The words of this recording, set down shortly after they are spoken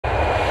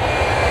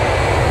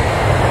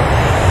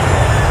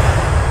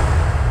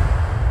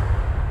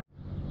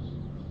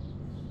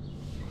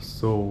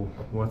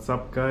What's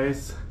up,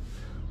 guys?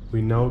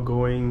 We're now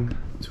going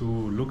to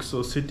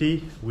Luxor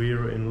city.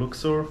 We're in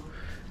Luxor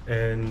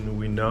and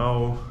we're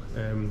now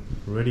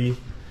ready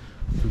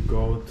to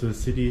go to the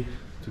city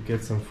to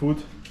get some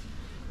food.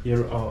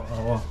 Here are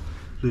our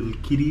little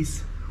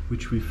kitties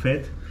which we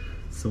fed,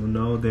 so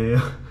now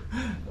they're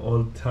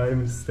all the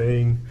time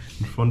staying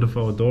in front of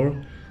our door,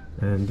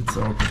 and it's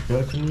our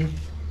balcony.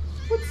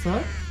 What's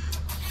up?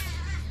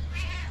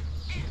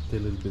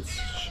 They're a little bit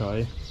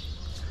shy.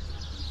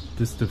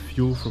 This is the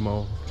view from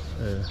our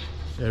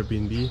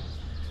Airbnb. You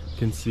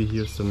can see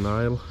here's the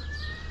Nile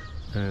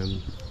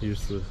and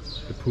here's the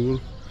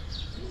pool,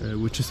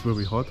 which is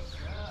very hot.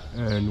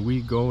 And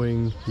we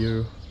going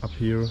up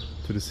here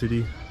to the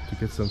city to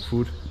get some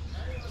food.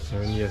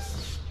 And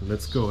yes,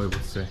 let's go, I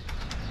would say.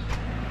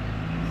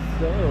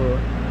 So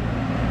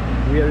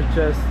we are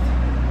just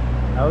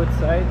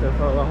outside of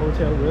our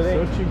hotel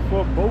building, searching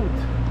for a boat.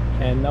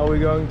 And now we're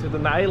going to the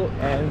Nile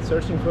and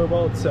searching for a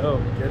boat.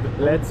 So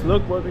let's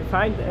look what we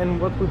find and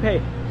what we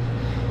pay.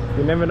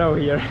 You never know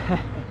here.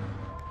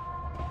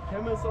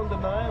 Camels on the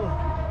Nile.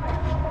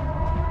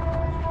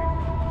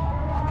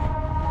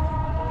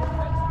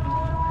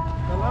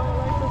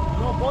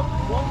 No, boat.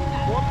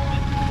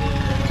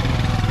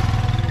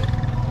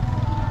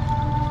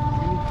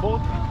 We need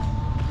boat.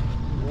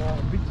 Yeah,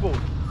 big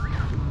boat.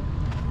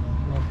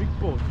 Yeah, big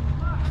boat.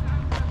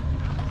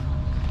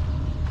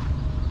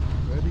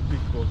 Very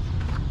big boat.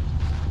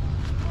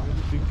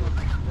 Very big boat.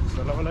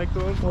 Assalamu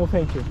alaikum. No,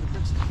 thank you.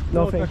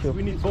 No, thank you.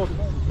 We need boat.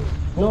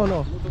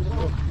 No.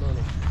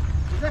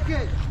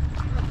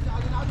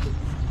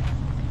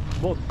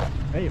 Boot.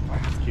 Hey,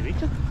 het is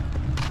geregend.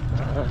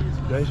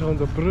 Daar is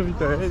onze broer,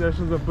 hey, daar is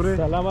onze broer.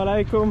 Salam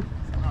alaikum.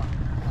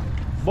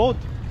 Boat.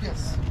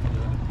 Yes.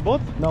 Boat?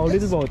 No,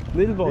 little boat.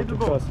 Little boat.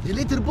 Little boat. The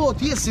little boat,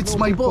 yes, it's No,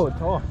 my big boat.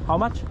 Oh, how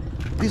much?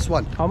 This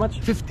one. How much?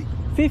 50.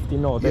 50?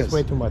 No, that's Yes.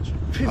 way too much.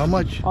 How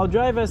much? Our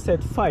driver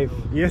said 5.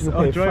 Yes, You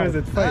our pay driver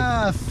is 5. at 5.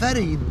 Ah,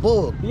 ferry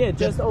boat. Yeah,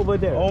 just over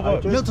there. Over- I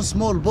just- Not a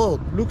small boat.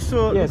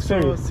 Luxor, Yes,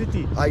 Luxor ferry.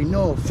 city. I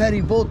know,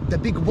 ferry boat, the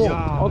big boat.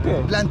 Yeah.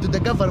 Okay. Planned to the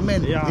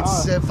government, Yeah.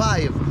 it's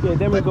 5. Yeah,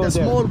 then we but go the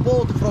there. small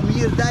boat from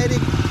here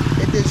direct,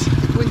 it is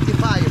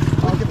 25.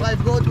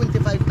 25 go,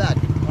 25 back.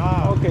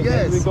 Ah, Okay, Yes,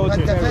 then we go but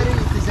to the ferry. ferry,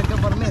 it is a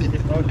government.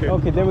 okay.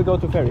 Okay, then we go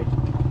to ferry.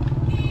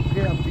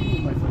 Okay, up to you,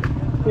 my friend.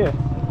 Yeah,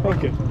 thank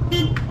Okay.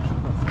 you.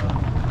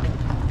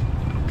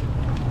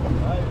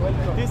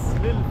 This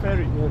little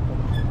ferry. No, it's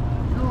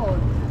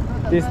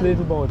not a This ferry.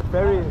 little boat.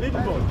 Ferry.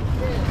 Little boat.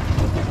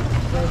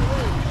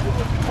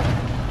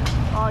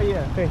 Oh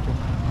yeah, thank you.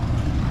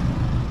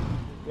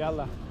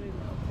 Yalla.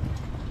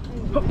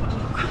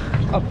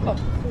 Up,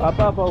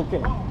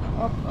 okay.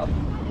 Up.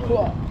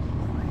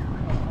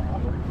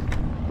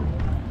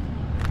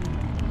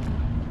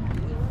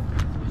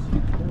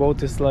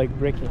 Boat is like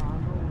breaking.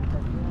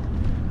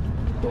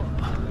 We're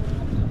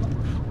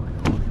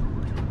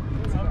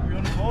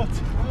on a boat.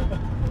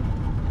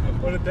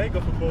 On the deck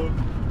of a boat.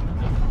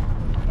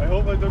 I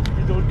hope we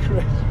don't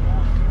crash.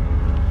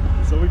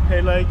 So we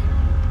pay like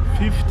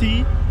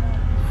 50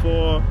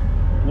 for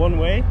one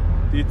way.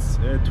 It's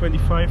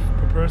 25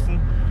 per person.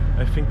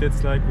 I think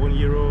that's like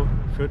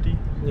 €1.30.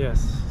 Yes,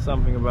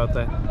 something about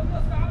that.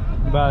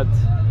 But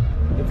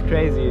it's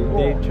crazy.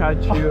 They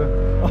charge you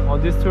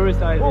on this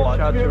tourist island. They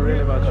charge you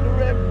really much.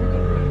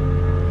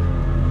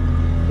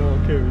 No,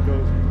 okay, we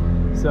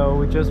don't. So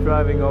we're just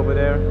driving over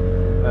there.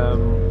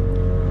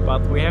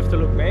 But we have to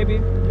look maybe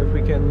if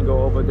we can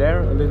go over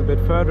there a little bit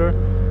further.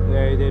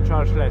 They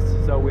charge less.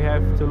 So we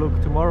have to look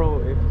tomorrow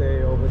if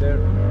they over there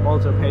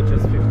also pay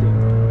just 50.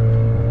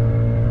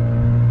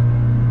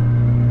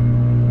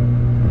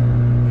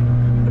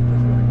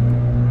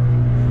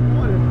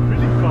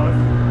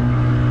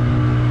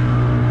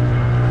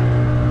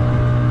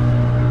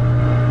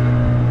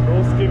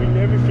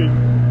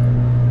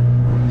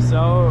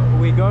 So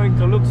we're going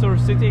to Luxor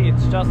city.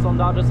 It's just on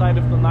the other side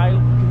of the Nile. You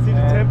can see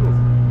the temple.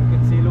 You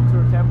can see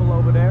Luxor temple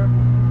over there.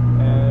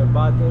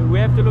 But we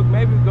have to look,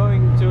 maybe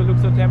going to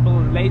Luxor temple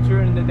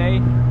later in the day,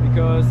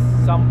 because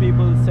some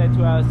people said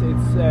to us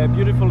it's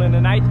beautiful in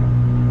the night.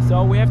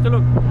 So we have to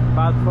look.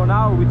 But for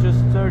now we're just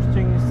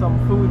searching some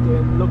food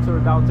in Luxor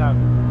downtown.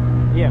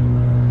 Yeah.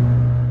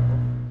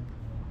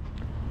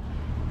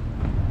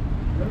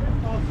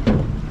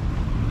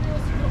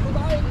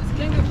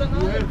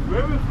 You have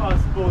very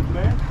fast boat,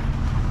 man.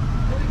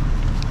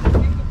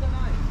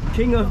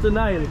 King of the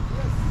Nile.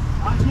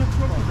 Are here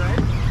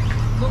crocodiles?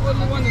 The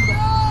only one in the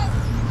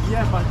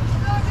Yeah, but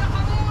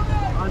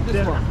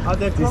are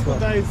there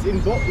crocodiles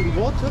in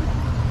water?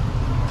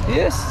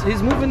 Yes,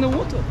 he's moving the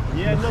water.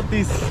 Yeah, not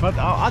this, but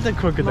are other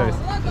crocodiles?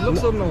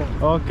 Luxor no.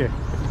 Okay.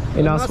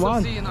 In Nasser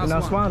Aswan? Sea in In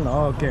Aswan. Aswan?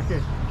 Oh, okay.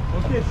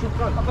 Okay,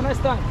 shukran. Have a nice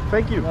time.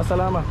 Thank you.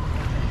 Salama.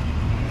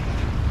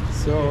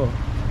 So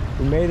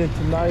we made it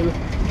to Nile,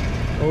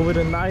 over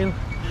the Nile,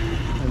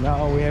 and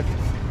now we have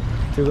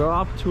to go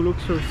up to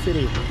Luxor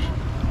city.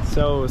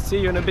 So see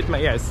you in a bit,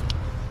 my guys.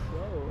 So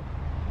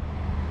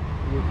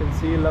you can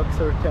see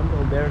Luxor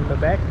temple there in the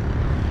back,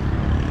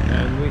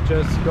 and we're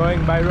just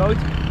going by road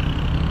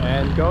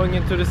and going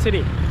into the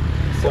city.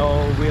 So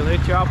we'll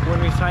hit you up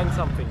when we sign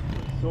something.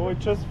 So we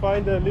just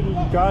find a little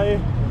guy,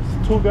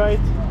 tour guide.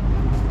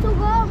 To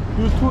go?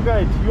 You tour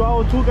guide. You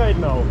are our tour guide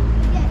now.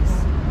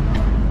 Yes.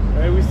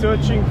 We're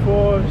searching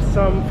for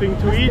something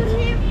to eat.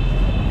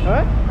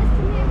 Huh?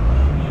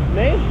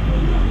 Name?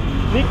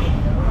 Nick.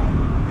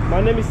 My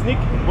name is Nick.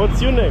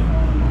 What's your name?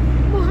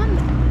 Mohammed.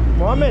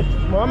 Mohammed.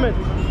 Mohammed.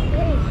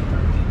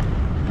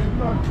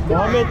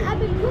 Mohammed.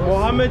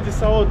 Mohammed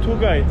is our tour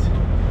guide.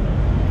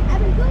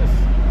 Apple goose.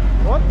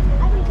 What?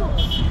 Apple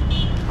goose.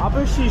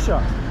 Apple Shisha.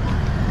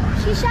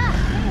 Shisha.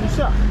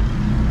 Shisha.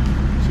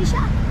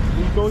 Shisha.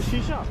 We go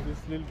Shisha. This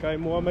little guy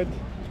Mohammed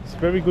is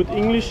very good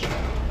English.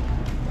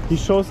 He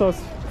shows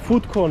us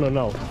food corner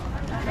now.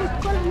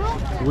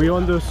 We're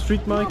on the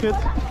street market.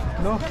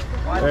 No.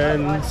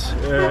 And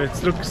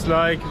it looks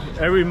like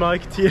every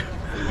market here.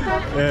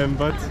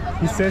 But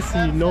he says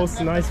he knows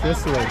a nice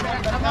restaurant.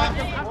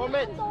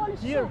 Mohammed,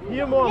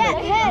 here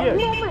Mohammed. Yeah, Here.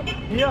 Mohammed.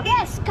 Here.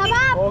 Yes,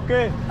 kebab.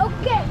 Okay.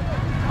 Okay.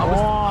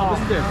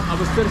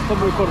 ابو ستير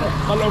خلوا يكرر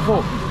طلعوا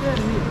فوق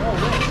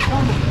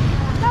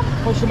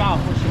خش معاه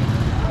خش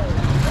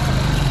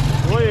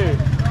Wait.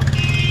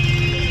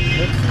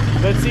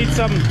 Let's eat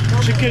some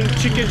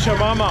chicken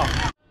shawarma.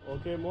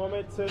 Okay,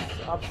 Mohammed says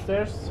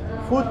upstairs.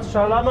 Food,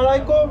 salam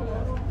alaikum.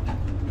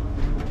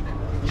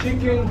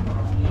 Chicken.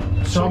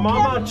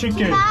 Shawarma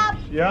chicken. Kebab.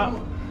 Yeah.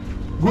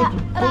 Good.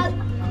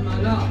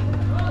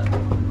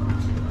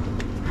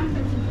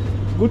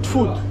 Good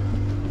food.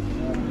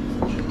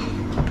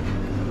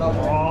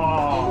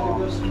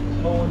 Oh.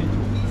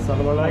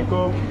 Salam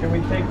alaikum. Can we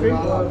take drink?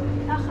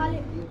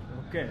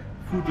 Okay.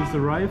 Food has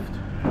arrived.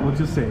 What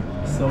you say?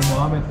 So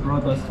Mohammed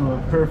brought us to a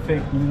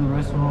perfect little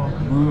restaurant.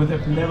 We would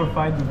have never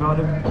found without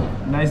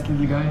him. Nice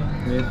little guy.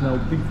 We have now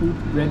big food,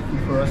 great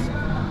food for us.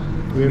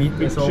 We have Meat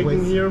big as chicken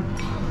always. here.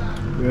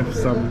 We have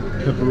some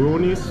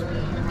pepperonis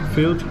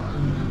filled,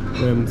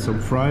 some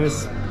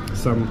fries,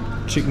 some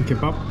chicken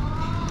kebab,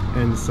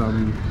 and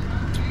some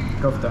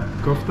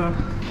kofta.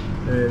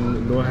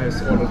 And Noah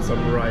has ordered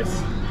some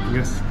rice.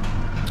 Yes.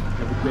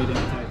 Have a great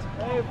appetite.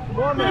 Hey,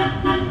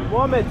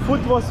 Mohammed,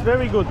 food was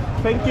very good.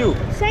 Thank you.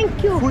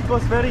 Thank you. Food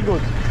was very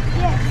good.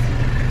 Yes.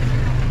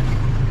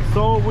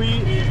 So we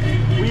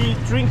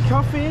drink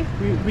coffee.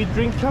 We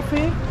drink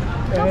coffee.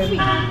 Coffee.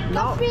 And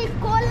now Coffee,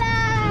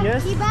 cola,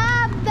 Yes.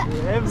 kebab.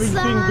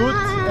 everything good.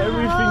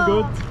 Everything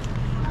good.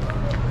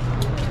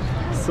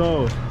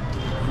 So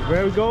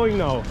where are we going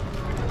now?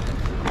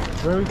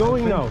 Where are we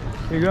going now?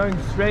 We're going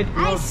straight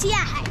Yes.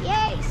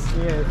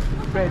 yeah,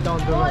 straight down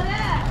the road.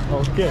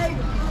 Okay.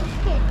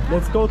 Okay.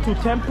 Let's go to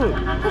temple.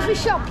 Coffee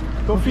shop.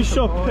 Coffee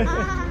shop.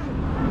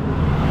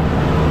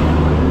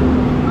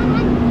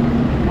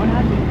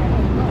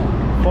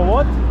 For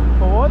what?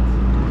 For what?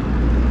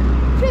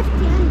 50,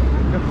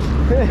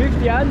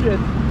 100.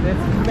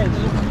 That's match.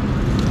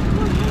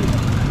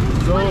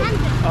 So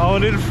our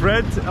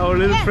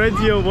little friend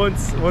here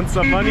wants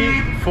some money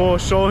for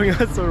showing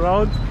us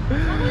around.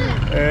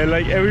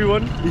 Like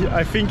everyone,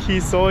 I think he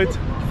saw it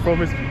from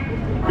his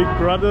big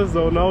brother,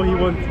 so now he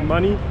wants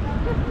money.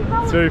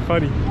 It's very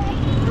funny.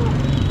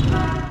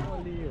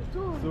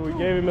 So we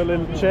gave him a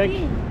little check.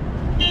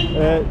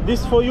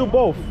 This for you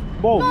both.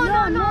 Both.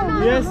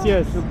 No. Yes,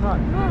 yes.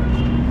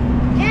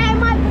 Yeah,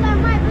 my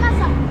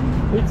plaza.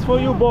 It's for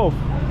you both.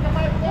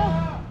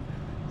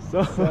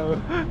 So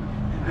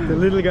The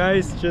little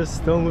guys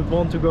just don't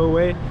want to go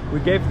away. We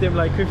gave them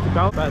like 50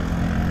 pounds, but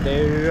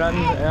they run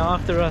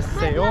after us,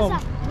 say, oh,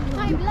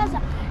 My plaza.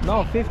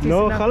 no, 50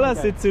 no, is enough. khalas,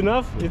 Okay. it's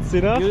enough. It's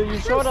enough. You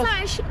showed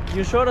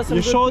us some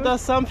You good showed food.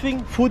 us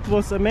something. Food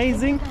was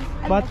amazing,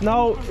 but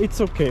now it's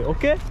okay.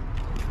 Okay?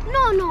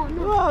 No. No.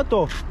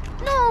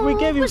 No. We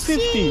gave you pussy.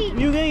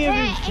 50. You gave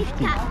him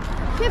 50.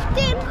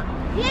 15.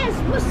 Yes,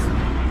 bus.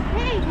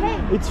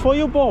 Hey. It's for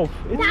you both.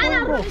 It's for تعال you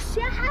نروح both.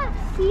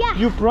 السياحة.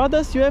 You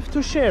brothers, you have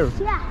to share.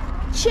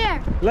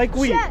 Share. Like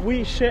Share.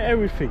 we share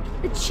everything.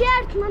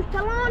 تيشيرت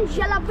بنطلون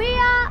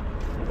جلابية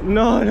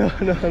No.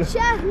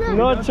 شيرت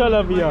Not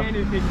chalabia.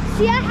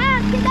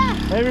 سياحة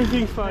كده.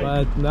 Everything fine.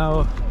 But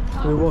now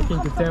we're walking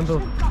to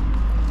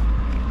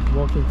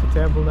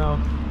temple now,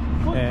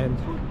 and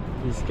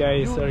these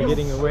guys are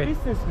getting away.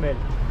 Businessman.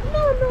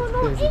 No.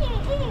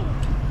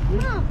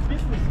 No.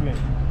 Businessman.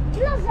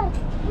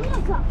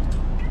 بلازر.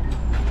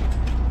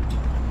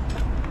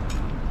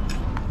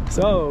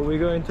 So we're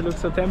going to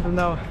Luxor temple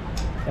now.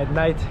 At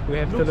night we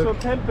have to Luxor look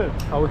temple.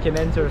 how we can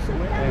enter.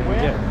 And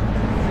Where? yeah.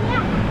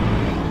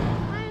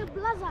 My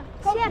blazer.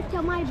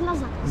 سيرت my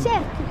blazer.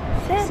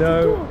 سيرت.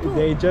 So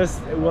they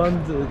just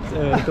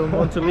don't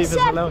want to leave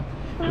us alone.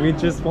 We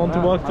just want to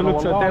walk to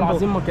Luxor temple.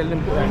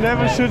 We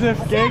never should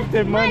have gave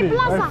them My money.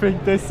 blazer. I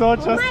think they saw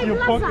just My your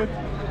blazer. pocket.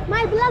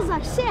 My blazer.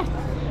 سيرت.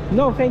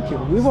 No, thank you.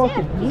 We walk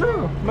it.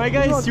 No. My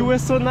guys, you were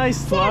so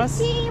nice to us.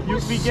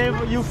 30, We gave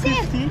you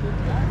 50.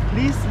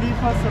 Please leave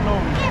us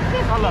alone.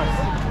 Khalas.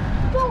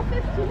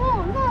 250.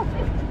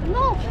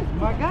 No. 50.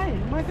 My guy.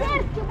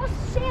 سيرتي بص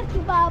سيرتي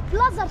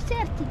بلازر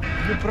سيرتي.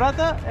 Your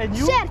brother and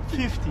you Shirt.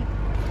 50.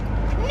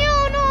 No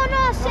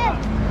سيرتي.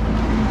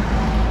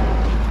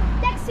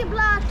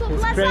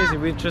 It's crazy.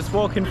 We're just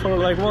walking for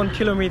like 1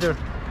 kilometer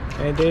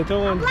and they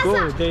don't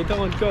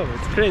go.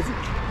 It's crazy.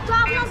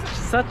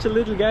 Such a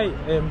little guy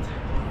and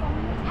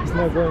he's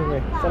not going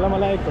away. Salam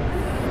alaikum.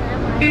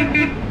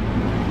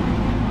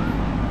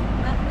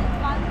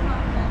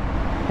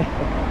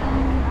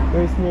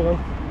 Where's Miro?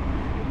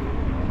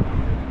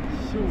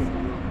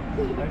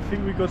 I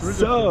think we got rid of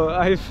So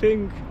them. I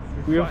think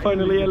we are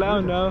finally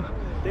allowed now.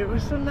 They were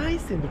so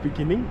nice in the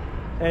beginning,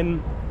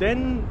 and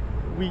then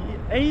we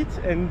ate,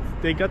 and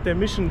they got their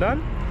mission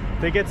done.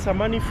 They get some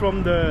money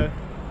from the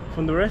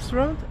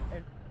restaurant.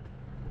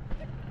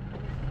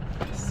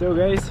 So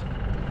guys,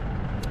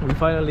 we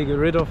finally get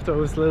rid of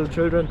those little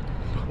children.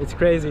 It's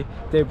crazy.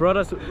 They brought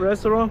us to a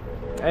restaurant,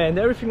 and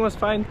everything was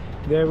fine.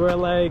 They were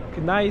like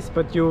nice,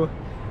 but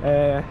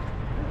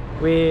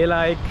we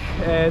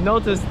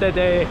noticed that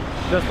they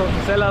just want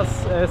to sell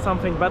us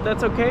something, but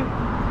that's okay.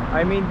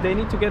 I mean, they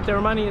need to get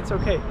their money, it's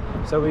okay.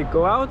 So we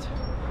go out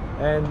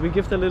and we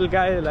give the little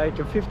guy like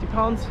 50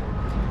 pounds.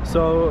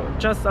 So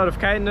just out of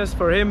kindness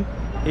for him,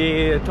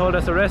 he told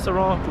us a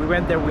restaurant, we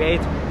went there, we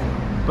ate.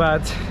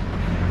 But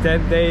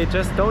then they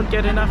just don't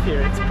get enough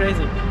here, it's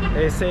crazy.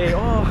 They say,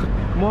 oh,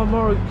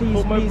 more,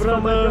 please, For my please,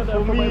 brother,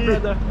 for my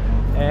brother.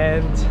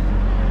 And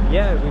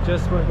yeah, we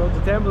just want to go to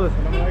the temple.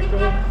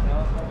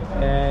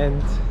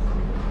 And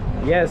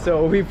yeah,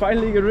 so we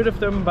finally get rid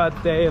of them, but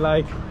they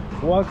like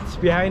walked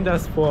behind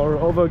us for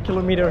over a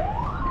kilometer.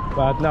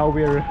 But now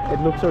we're at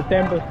Luxor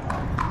temple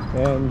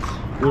and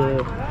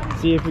we'll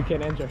see if we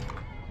can enter.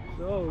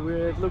 So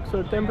we're at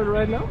Luxor temple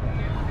right now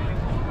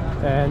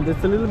and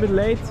it's a little bit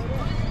late,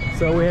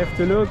 so we have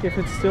to look if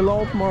it's still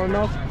open or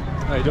not.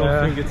 I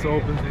don't think it's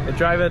open. The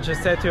driver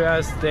just said to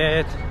us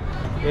that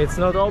it's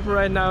not open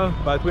right now,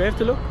 but we have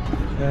to look.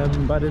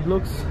 But it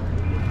looks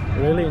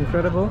really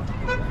incredible.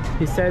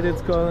 He said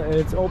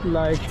it's open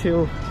like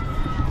till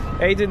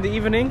 8 in the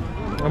evening,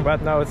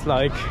 but now it's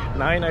like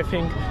 9, I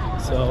think.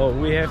 So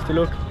we have to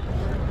look,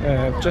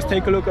 just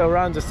take a look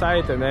around the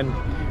site, and then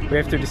we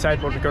have to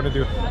decide what we're gonna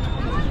do.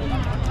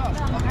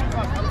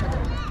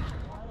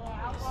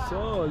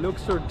 So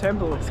Luxor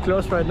temple is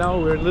closed right now.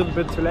 We're a little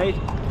bit too late,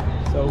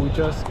 so we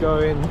just go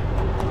in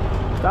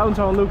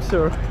downtown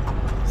Luxor,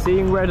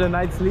 seeing where the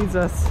night leads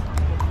us.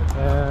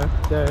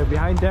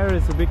 Behind there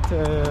is a big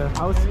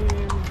house.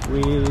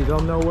 We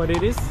don't know what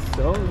it is,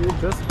 so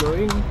we're just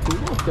going to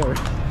walk there.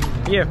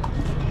 Yeah,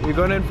 we're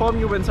gonna inform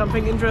you when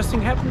something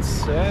interesting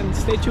happens, and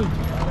stay tuned.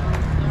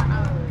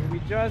 We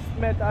just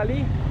met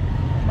Ali.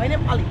 My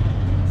name Ali.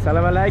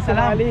 Salam alaikum,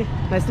 Ali.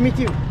 Nice to meet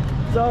you.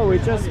 So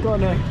we're just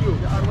gonna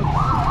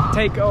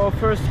take our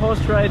first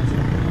horse ride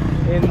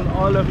in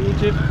all of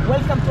Egypt.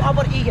 Welcome to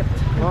our Egypt.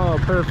 Oh,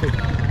 perfect.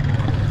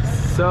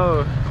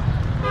 So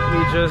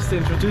he just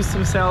introduced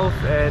himself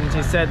and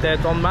he said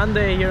that on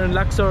Monday here in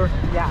Luxor,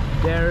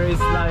 there is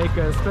like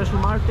a special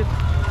market,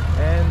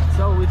 and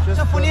so we just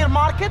Souvenir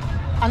market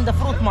and the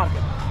fruit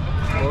market.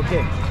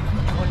 okay.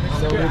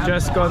 So we're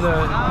just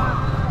gonna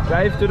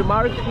drive to the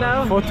market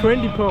now for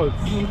 20 pounds.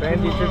 20,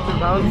 50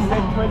 pounds.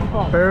 20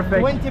 pounds.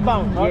 Perfect. 20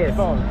 pounds. Yes.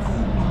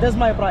 That's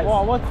my price.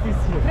 Wow, what's this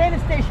here? Train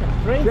station.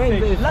 Train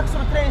station.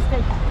 Luxor train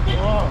station.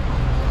 Wow.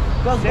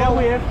 Just Then go,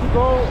 we have to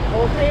go.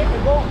 okay,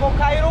 go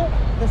Cairo.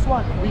 This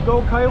one. We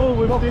go Cairo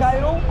with Go this.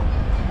 Cairo.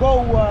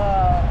 Go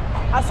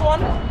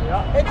Aswan.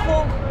 Yeah.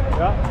 Edfu.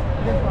 Yeah.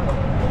 This one.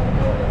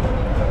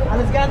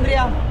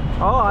 Alexandria.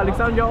 Oh,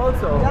 Alexandria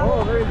also. Yeah.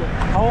 Oh, very good.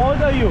 How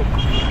old are you?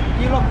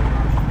 You look.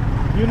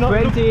 You know,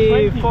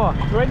 24.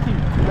 20.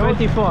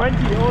 24.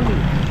 20 only.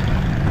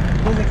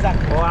 This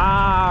exactly.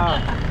 Wow.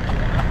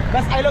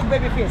 But I look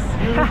baby face.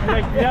 You look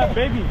like, yeah,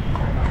 baby.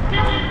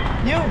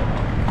 You?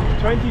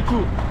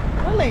 22.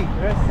 Really?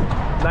 Yes.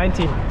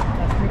 19.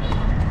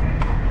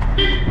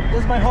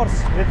 This is my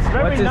horse. It's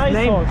very What's his nice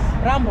name? horse.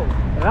 Rambo.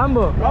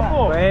 Rambo.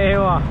 Rambo.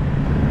 Ewa.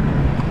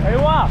 Hey,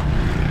 wow.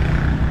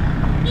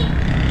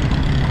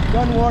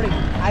 Don't worry.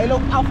 I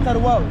look after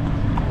well.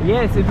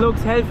 Yes, it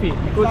looks healthy.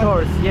 Good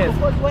horse. Yes.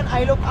 Because when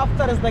I look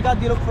after is the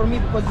God you look for me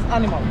because it's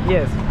animal.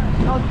 Yes.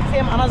 Not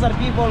same another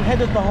people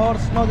headed the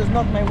horse. No, that's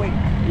not my way.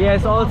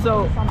 Yes.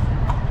 Also,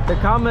 the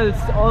camels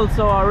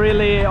also are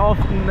really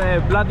often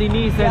bloody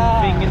knees and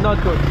Yeah. thing,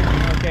 not good.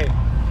 Okay.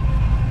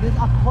 There's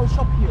alcohol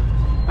shop here.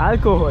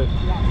 Alcohol.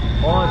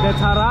 Oh, that's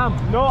haram.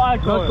 No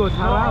alcohol. Not good. No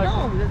Haram.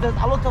 alcohol. No, there's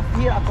a lot of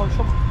here alcohol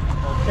shop.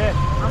 Okay.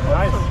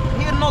 Nice.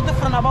 Here no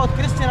different about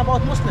Christian,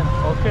 about Muslim.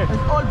 Okay.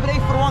 It's all pray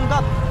for one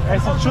God. As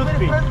It's it also should very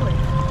be. friendly.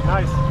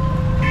 Nice.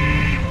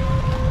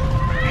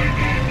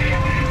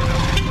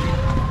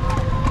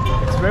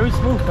 It's very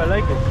smooth. I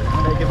like it.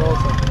 I like it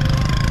also.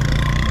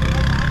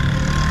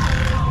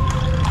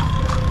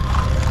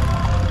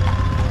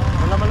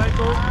 Salam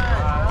alaikum.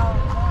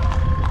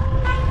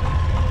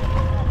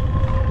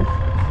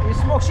 You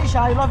smoke shisha.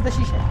 I love the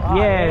shisha.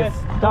 Yes.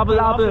 Double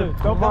apple.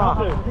 Double Wow.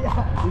 apple.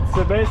 Yeah. It's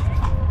the best.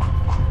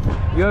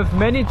 You have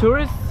many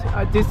tourists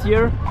this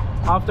year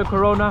after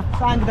Corona.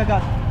 Thank the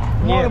God.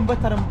 More Yeah. and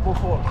better than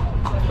before.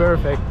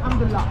 Perfect.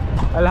 Alhamdulillah.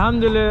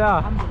 Alhamdulillah.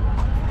 Alhamdulillah.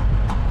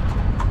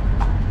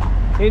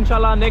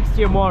 Inshallah, next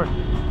year more.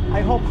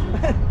 I hope.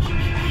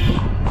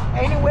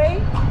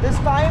 Anyway, this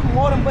time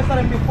more and better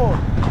than before.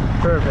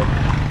 Perfect.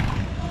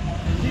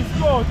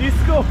 Disco,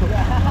 disco.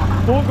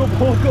 Pogo,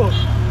 pogo.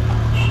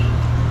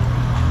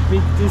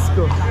 Big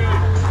disco.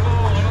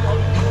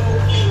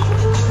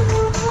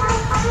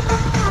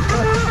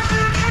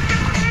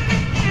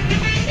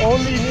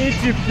 Only in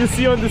Egypt you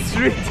see on the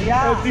street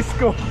Yeah. a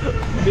disco.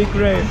 Big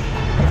rave.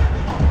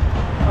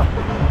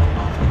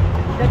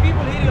 The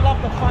people here, you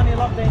love the fun, you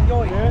love the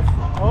enjoy. Yes,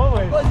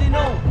 always. Because you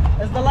know,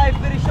 it's the life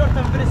very short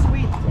and very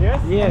sweet. Yes.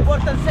 Yes,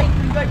 Important thing to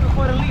enjoy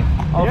before you leave.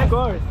 of Yes.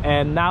 course.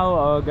 And now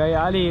Guy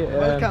Ali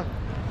Welcome.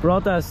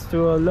 brought us to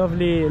a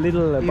lovely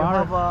little You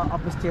bar. have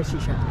upstairs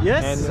shisha.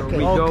 Yes. And okay.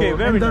 we Okay, go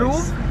very And the nice.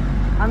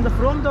 roof, and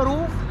from the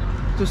roof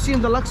to see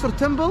the Luxor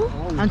temple,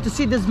 and to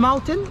see this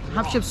mountain,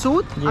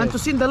 Hatshepsut, and Yes. to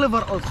see the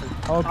river also.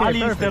 Okay,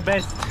 Ali is the perfect.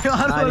 best. You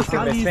are Ali is the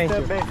welcome. best. Ali Thank is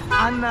you. the best.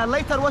 And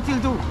later what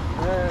you'll do?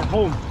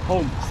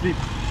 Home, sleep.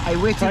 I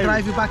wait to Tired.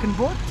 drive you back in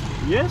boat.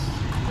 Yes,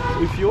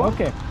 if you want.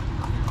 Okay,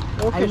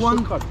 Okay, I want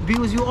shukran. be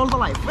with you all the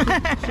life.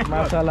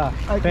 mashallah.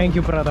 Okay. Thank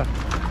you, brother.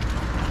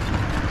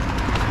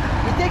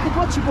 You take a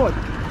watch boat,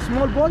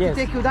 small boat, Yes. you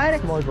take you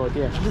direct. Small boat,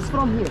 yeah. This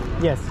from here.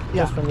 Yes,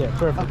 Yeah. just from here.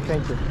 Perfect, Okay.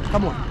 thank you.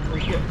 Come on.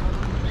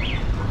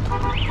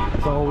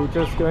 So we're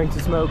just going to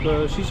smoke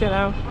shisha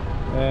now.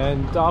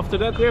 And after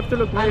that we have to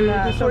look. maybe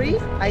And do sorry,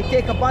 something. I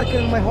take a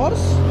parking on my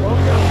horse.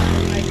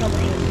 I come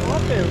here.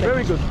 Okay,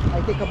 very good. I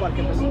take a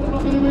parking.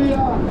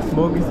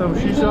 Smoking some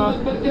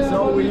shisha. So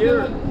we're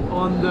here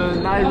on the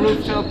Nile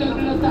rooftop.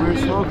 We're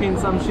smoking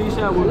some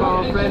shisha with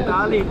our friend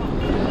Ali.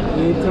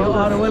 He You told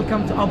are us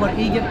welcome to Upper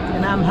Egypt,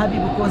 and I'm happy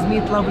because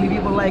meet lovely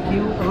people like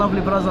you, a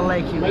lovely brother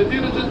like you.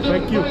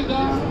 Thank you.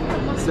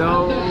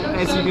 so.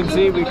 As you can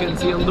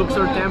see on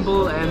Luxor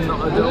temple and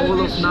the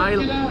whole of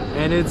Nile,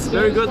 and it's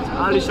very good.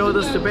 Ali showed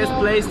us the best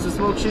place to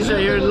smoke shisha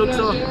here in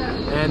Luxor,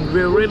 and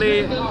we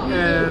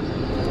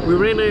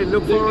really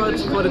look forward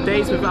for the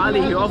days with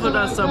Ali. He offered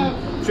us some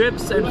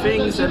trips and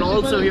things, and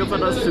also he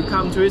offered us to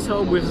come to his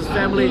home with his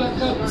family.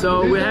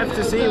 So we have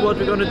to see what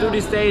we're gonna do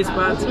these days,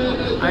 but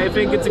I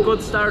think it's a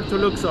good start to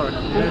Luxor.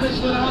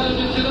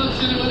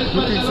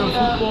 Looking some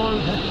football.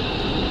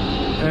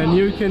 And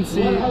you can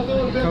see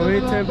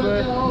Kuwait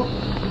temple.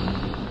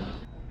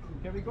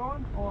 Can we go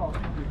on? Oh.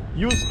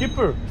 You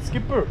skipper.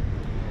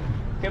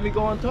 Can we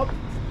go on top?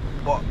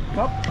 What?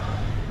 Top?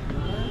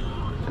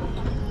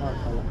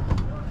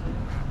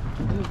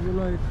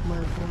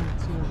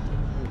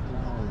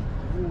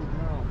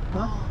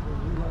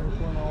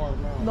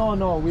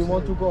 No, we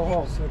want to go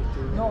home.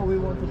 No, we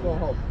want to go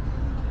home.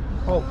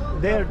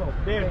 Home. There.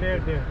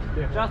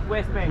 Just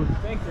West Bank.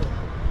 Thank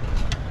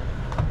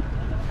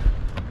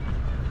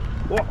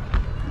you.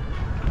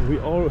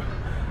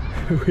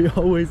 We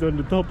always on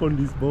the top on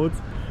these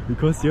boats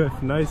because you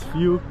have nice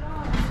view.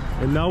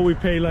 And now we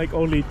pay like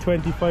only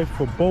 25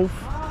 for both.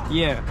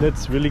 Yeah,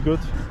 That's really good.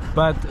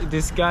 but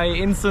this guy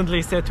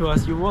instantly said to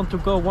us, you want to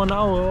go 1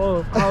 hour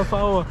or half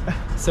hour?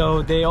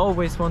 So they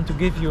always want to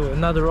give you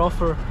another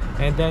offer,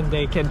 and then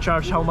they can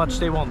charge how much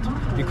they want.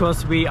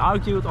 Because we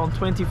argued on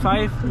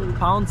 25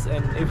 pounds,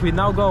 and if we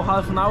now go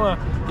half an hour,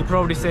 he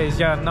probably says,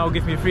 yeah, now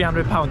give me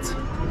 300 pounds.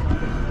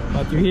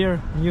 But you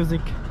hear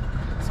music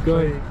is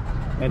going,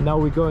 and now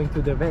we're going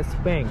to the West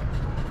Bank.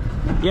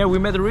 Yeah, we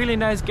met a really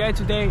nice guy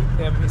today.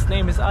 His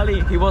name is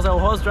Ali. He was our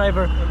horse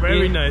driver.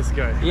 Very He- nice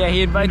guy. Yeah,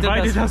 he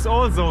invited us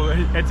also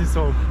at his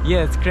home.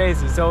 Yeah, it's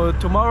crazy. So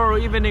tomorrow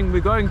evening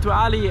we're going to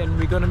Ali, and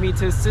we're gonna meet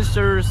his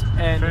sisters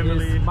and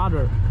Family. his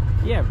mother.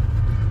 Yeah,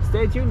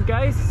 stay tuned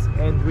guys,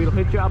 and we'll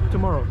hit you up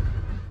tomorrow.